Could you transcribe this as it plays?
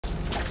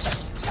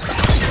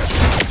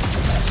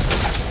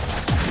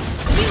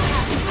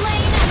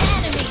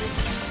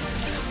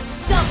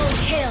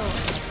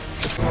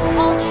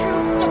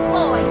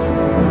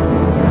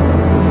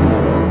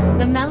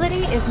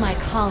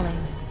calling.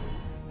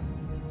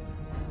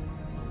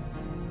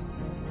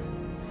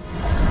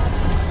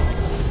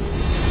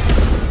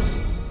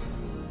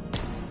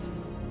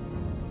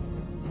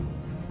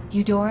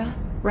 Eudora,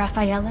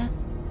 Rafaela,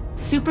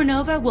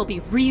 Supernova will be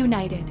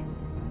reunited.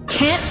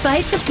 Can't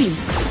fight the beat.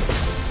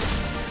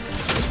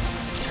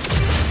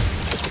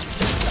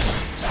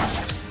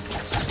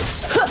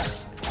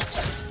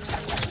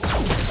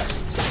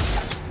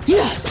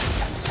 Yeah.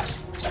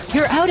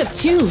 You're out of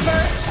tune.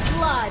 First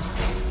blood.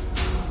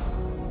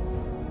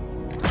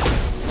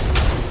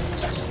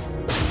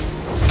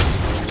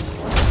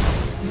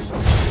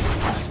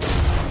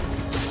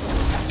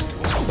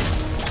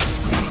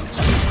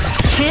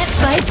 Can't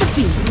fight the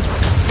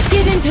beat.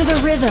 Get into the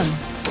rhythm.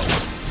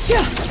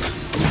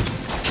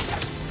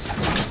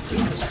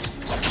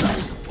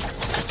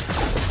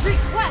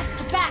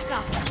 Request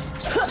backup.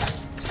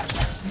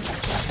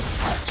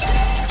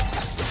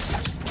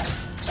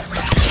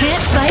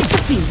 Can't fight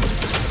the beat.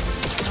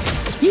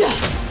 Yeah.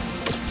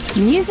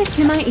 Music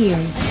to my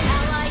ears.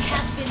 Ally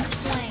has been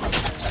slain.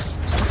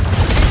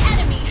 An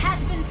enemy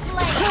has been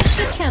slain. Push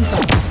the tempo.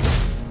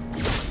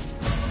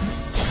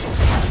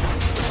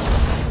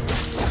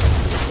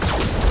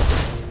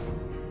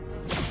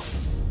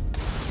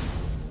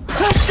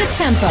 Push the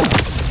tempo.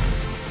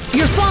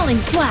 You're falling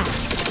flat.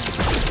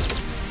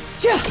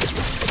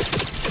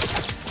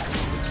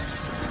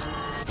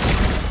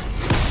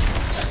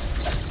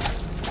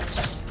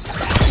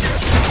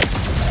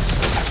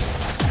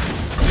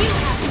 You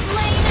have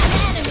slain an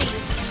enemy.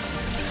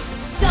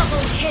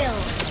 Double kill.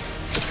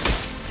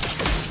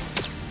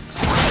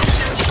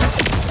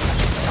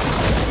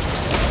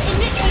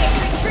 Initiate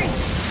retreat.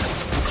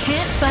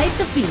 Can't fight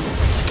the beat.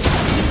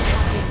 You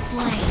have been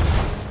slain.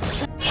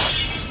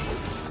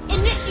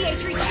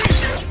 Initiate retreat.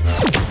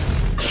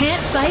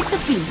 Can't fight the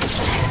beat.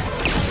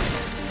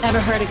 Ever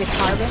heard a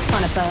guitar riff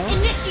on a bow?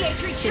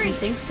 Initiate retreat. Didn't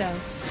think so.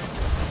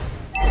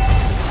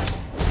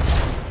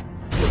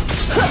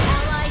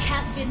 Ally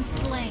has been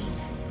slain.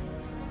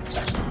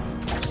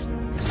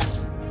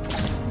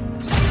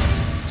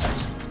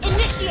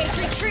 Initiate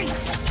retreat.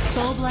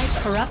 Soulblight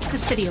corrupts the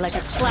city like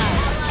a cloud.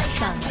 Ally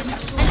Sun. has been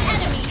slain. An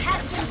enemy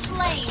has been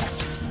slain.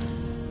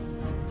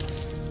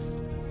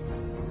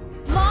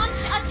 Launch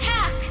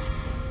attack.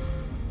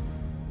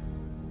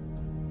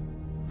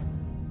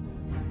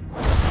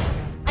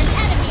 An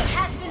enemy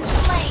has been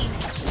slain.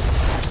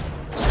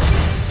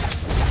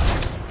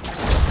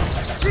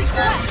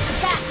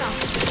 Request backup.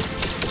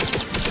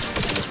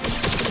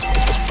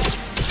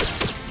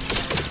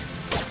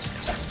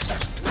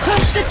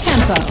 Push the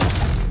tempo.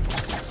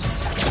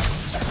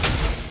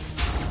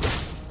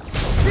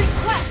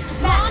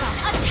 Request backup.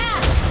 Launch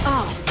attack.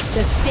 Off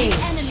the stage.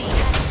 An enemy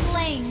has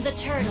slain the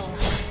turtle.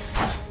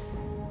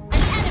 An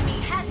enemy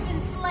has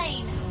been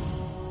slain.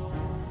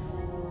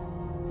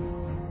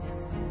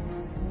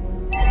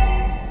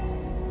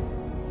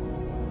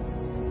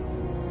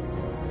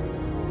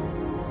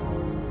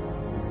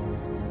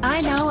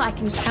 I know I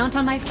can count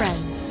on my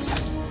friends.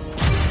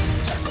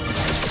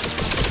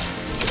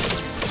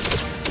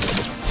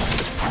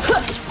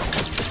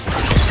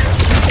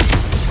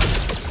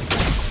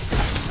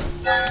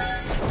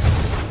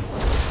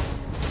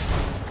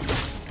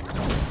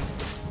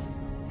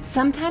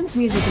 Sometimes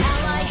music is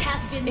Ally chaotic.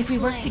 has been If we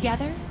work slain.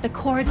 together, the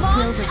chords will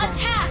Launch resound.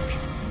 attack.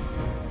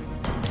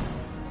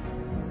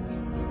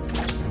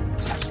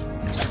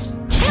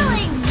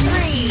 Killing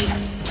spree.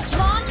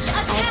 Launch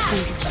I'll attack.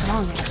 sing a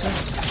song like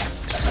this.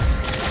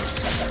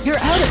 You're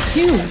out of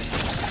tune.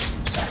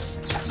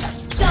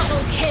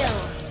 Double kill.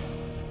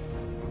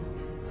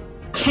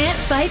 Can't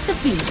fight the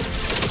beat.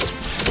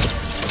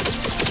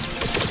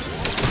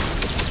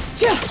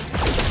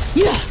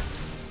 Yeah.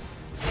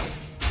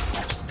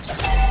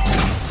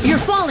 You're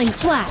falling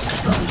flat.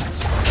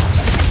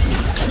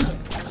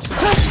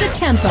 Push the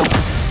tempo.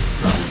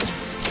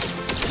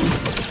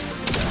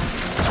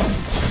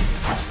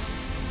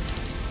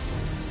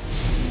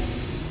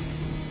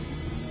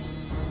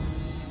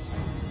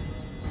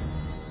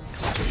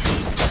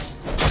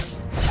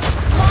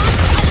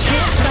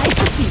 Can't fight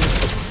the beat.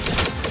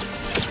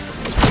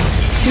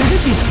 To the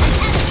beat.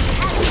 Enemy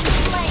has been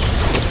slain.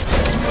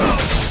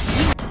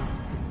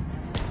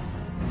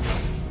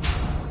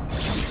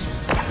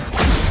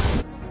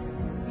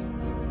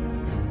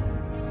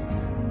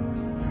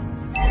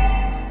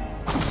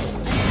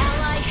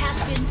 Ally has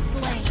been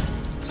slain.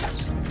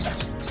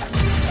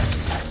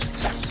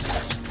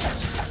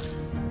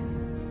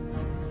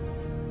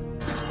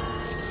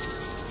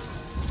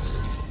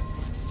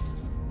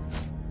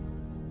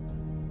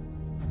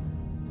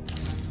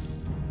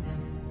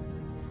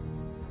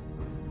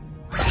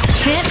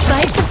 Can't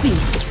fight the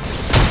beat.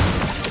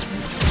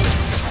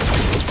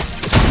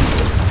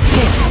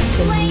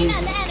 Slain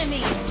an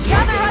enemy.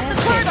 Gather up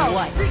the turtle.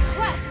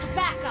 Request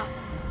backup.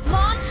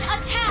 Launch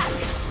attack.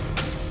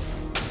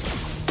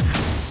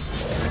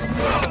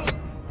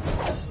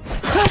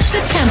 Push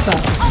the tempo.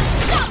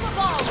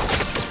 Unstoppable.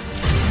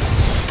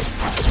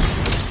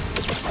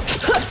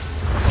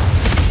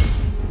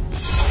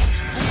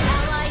 An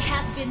ally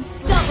has been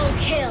double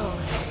kill.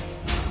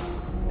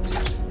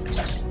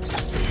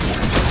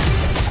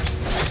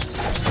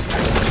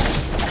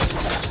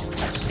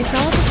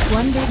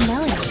 one big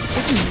melody,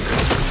 isn't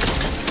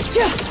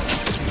it?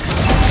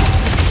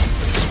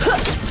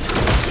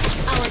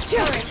 Our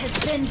turret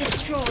has been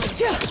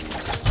destroyed.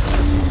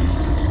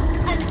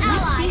 An see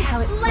ally how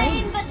has it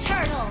slain plays. the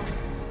turtle.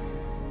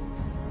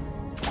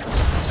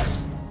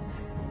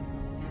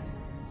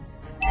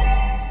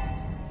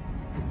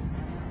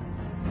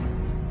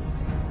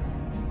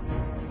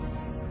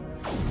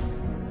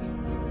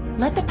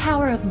 Let the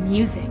power of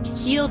music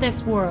heal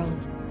this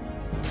world.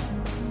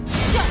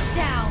 Shut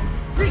down.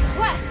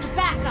 Request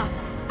backup.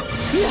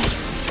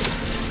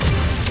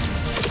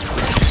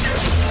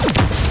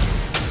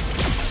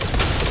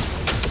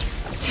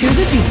 To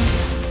the beat.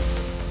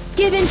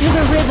 Give into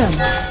the rhythm.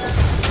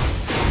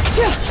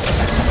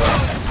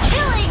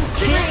 Killing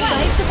spree.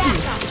 fight the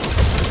beat. Backup.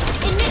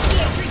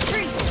 Initiate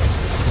retreat.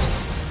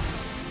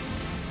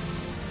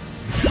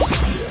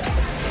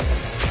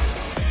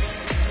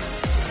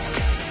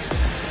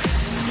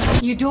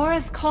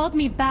 Eudora's called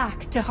me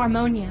back to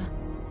Harmonia.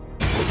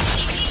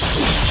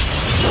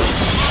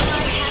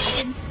 Ally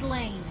has been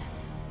slain.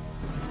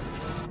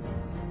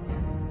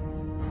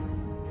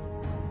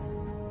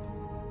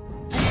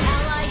 An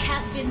ally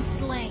has been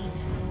slain.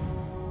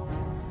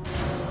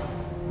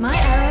 My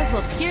arrows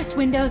will pierce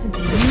windows into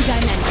new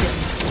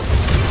dimensions.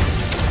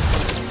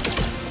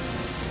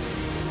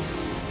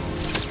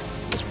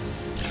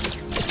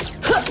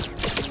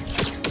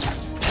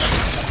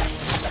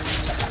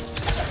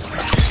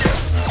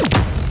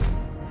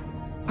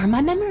 Are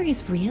my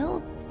memories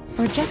real,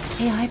 or just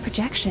AI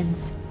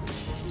projections?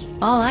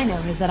 All I know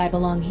is that I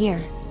belong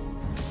here.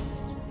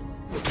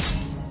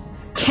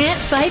 Can't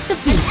fight the An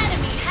beat.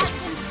 enemy has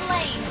been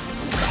slain.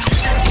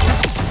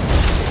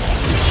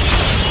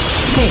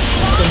 Face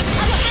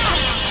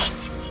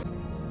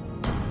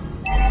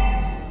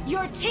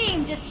Your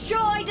team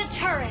destroyed a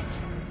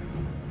turret.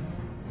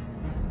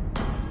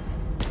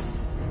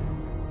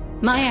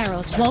 My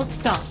arrows won't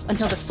stop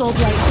until the soul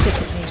blight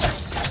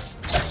dissipates.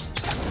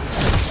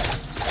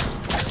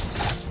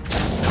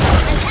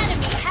 An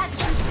enemy has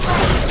been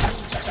slain.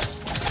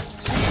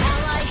 An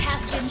ally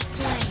has been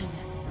slain.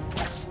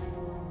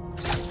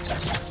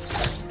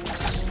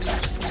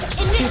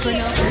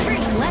 Initiate Supernova,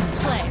 retreat. let's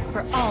play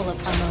for all of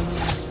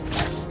Harmonia.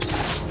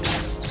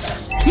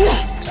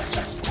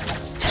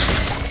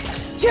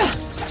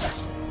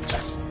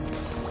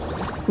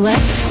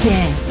 Let's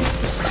jam.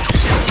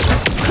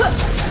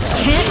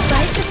 Can't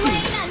fight the Slain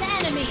beat.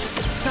 an enemy.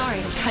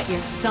 Sorry to cut your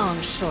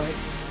song short.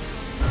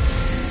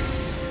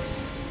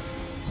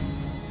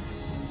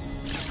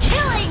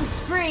 Killing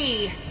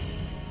spree.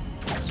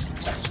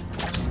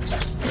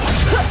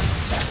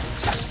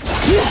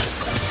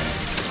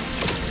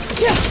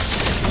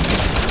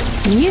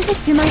 Music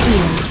to my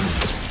ears.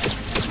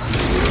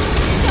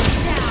 Shut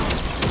down.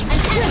 An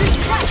enemy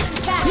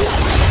request backup.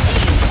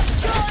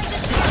 Destroy the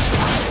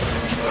turret.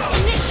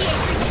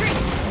 Initiate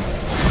retreat.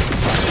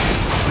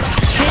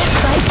 Can't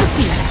fight the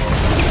beat.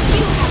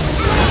 You have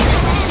slain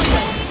an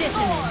enemy.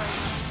 Dissonance.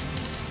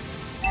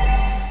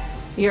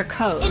 Your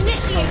code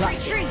Initiate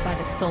corrupted retreat. by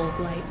the soul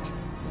blight.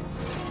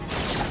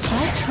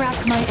 I track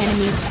my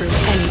enemies through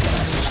any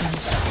dimension.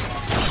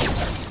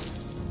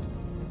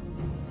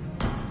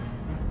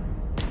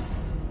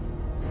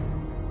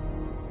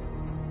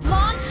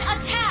 Launch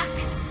attack.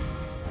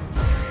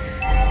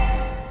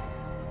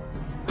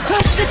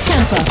 Crush the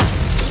tempo.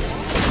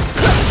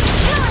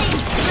 Killing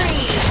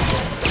spree.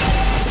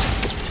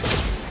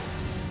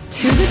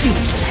 To the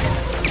beat.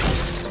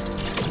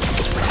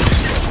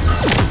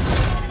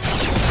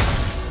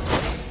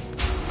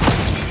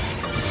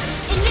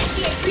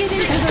 Initiate Get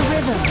retreat. into the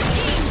rhythm.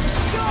 Team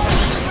destroy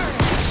the turret.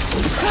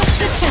 Crush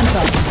the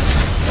tempo.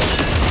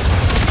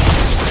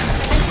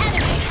 An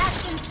enemy has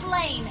been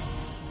slain.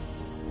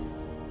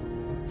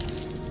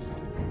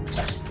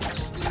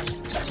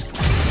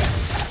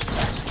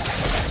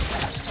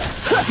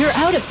 You're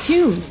out of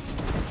tune.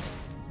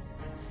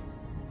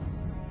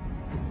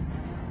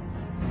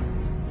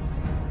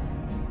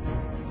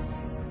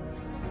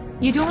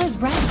 Eudora's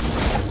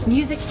right.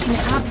 Music can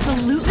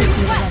absolutely heal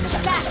Request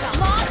enemies. backup.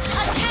 Launch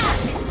attack.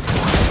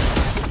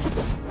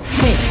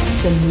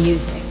 Face the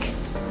music.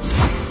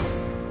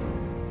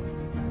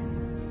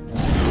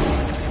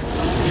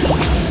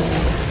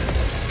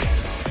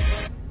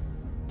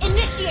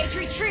 Initiate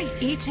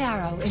retreat. Each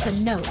arrow is a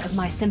note of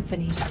my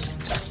symphony.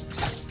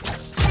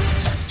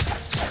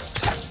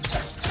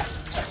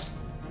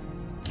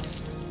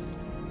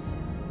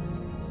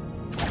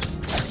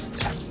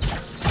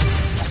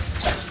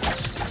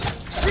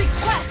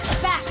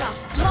 Request backup.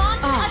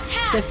 Launch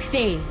attack. The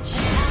stage.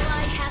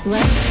 Ally has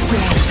Let's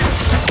jam.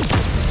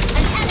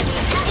 an enemy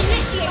has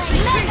initiate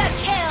mega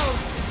kill.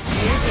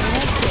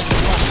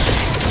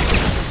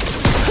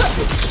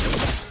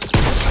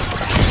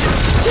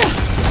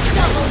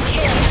 Double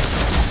kill.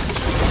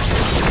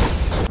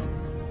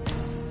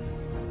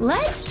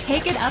 Let's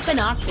take it up an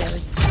octave.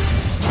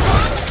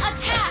 Launch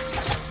attack.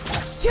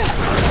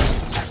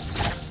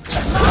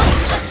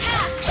 Launch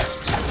attack.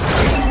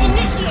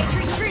 Initiate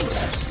retreat.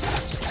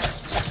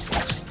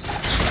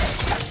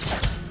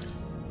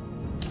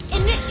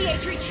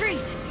 Initiate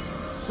retreat.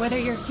 Whether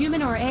you're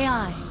human or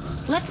AI,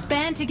 let's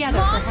band together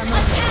Launch for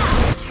harmony.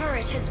 attack! The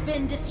turret has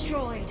been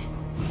destroyed.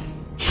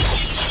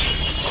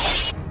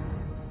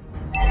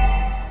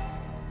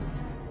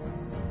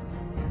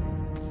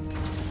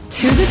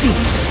 To the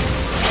beat.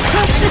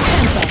 Crush the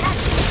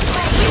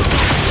tempo.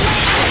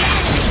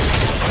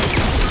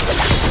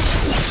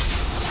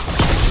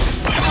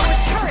 Our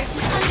turret is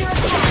under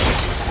attack.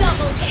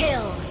 Double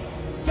kill.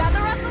 Gather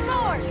up the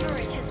Lord.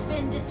 Turret has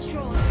been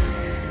destroyed.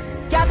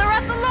 Gather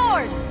up the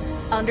Lord!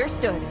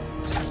 Understood.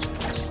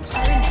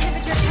 Our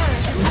inhibitor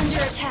turret is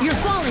under attack. You're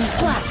falling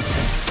flat.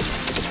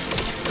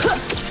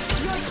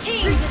 Your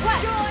team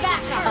destroyed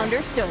that turret.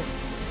 Understood.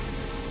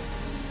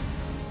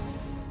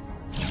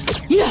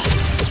 Yeah.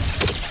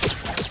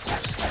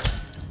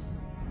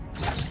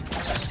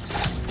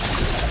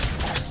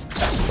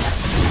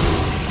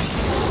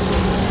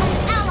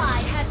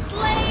 Ally has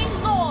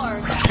slain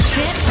Lord.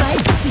 Can't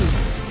fight the beat.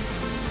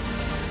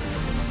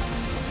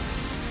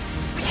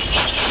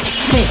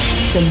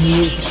 Face the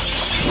music.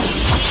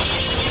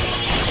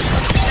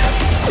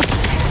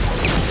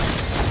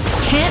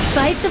 Can't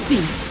fight the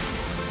beat.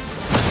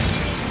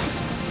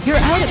 You're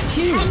out of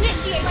tune.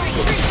 Initiate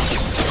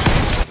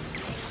retreat.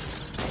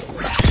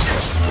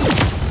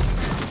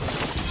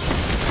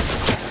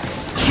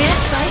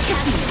 Can't fight the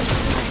beat.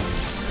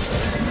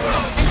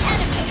 An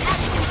enemy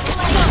has been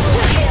slain.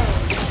 Double kill.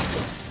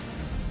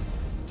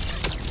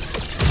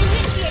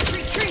 Initiate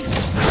retreat.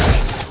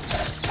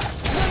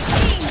 Your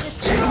team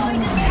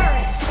destroyed a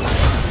turret.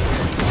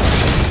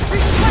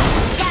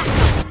 Request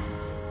backup.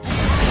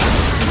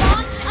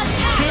 Launch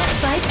attack. Can't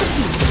fight the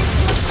beat.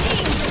 Your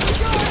team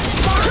destroyed.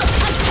 Launch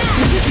attack.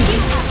 You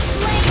have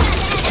slain an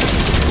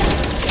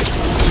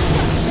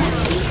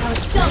enemy.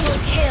 Double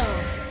kill.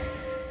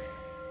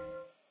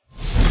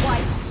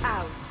 Wiped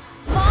out.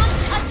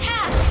 Launch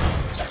attack.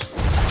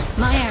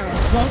 My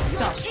arrows won't Your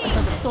stop team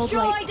until the soul blade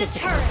destroyed a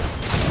dissipates.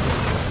 turret.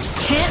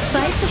 Can't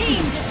fight the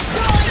Team beat.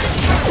 destroyed a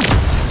turret.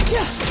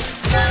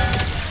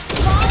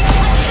 Launch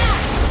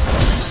attack.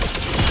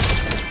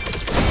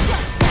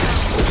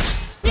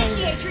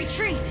 Initiate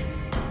retreat.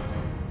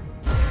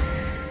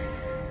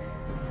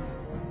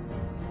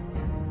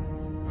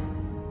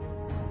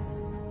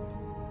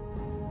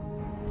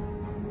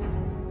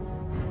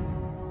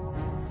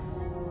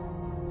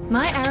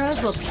 My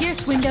arrows will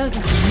pierce windows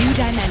into new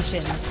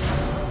dimensions.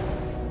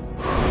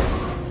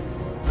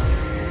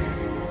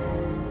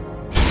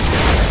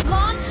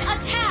 Launch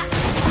attack.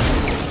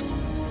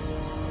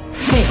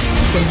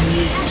 Face the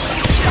music.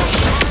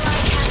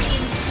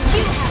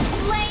 You have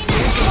slain a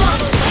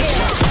double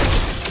kill.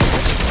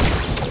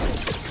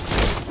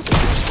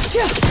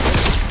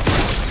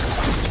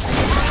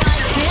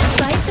 Can't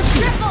fight the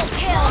beat. Triple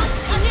kill.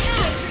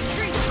 Initiate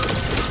retreat.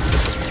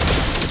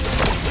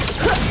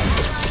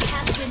 Ally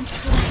has been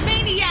slain.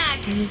 Maniac.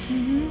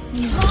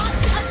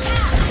 Launch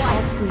attack. I'll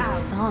Wiped squeeze a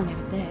out. song out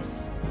of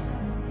this.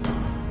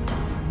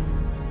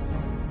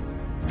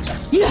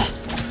 Yeah.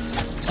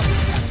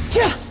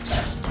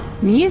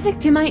 Music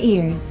to my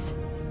ears.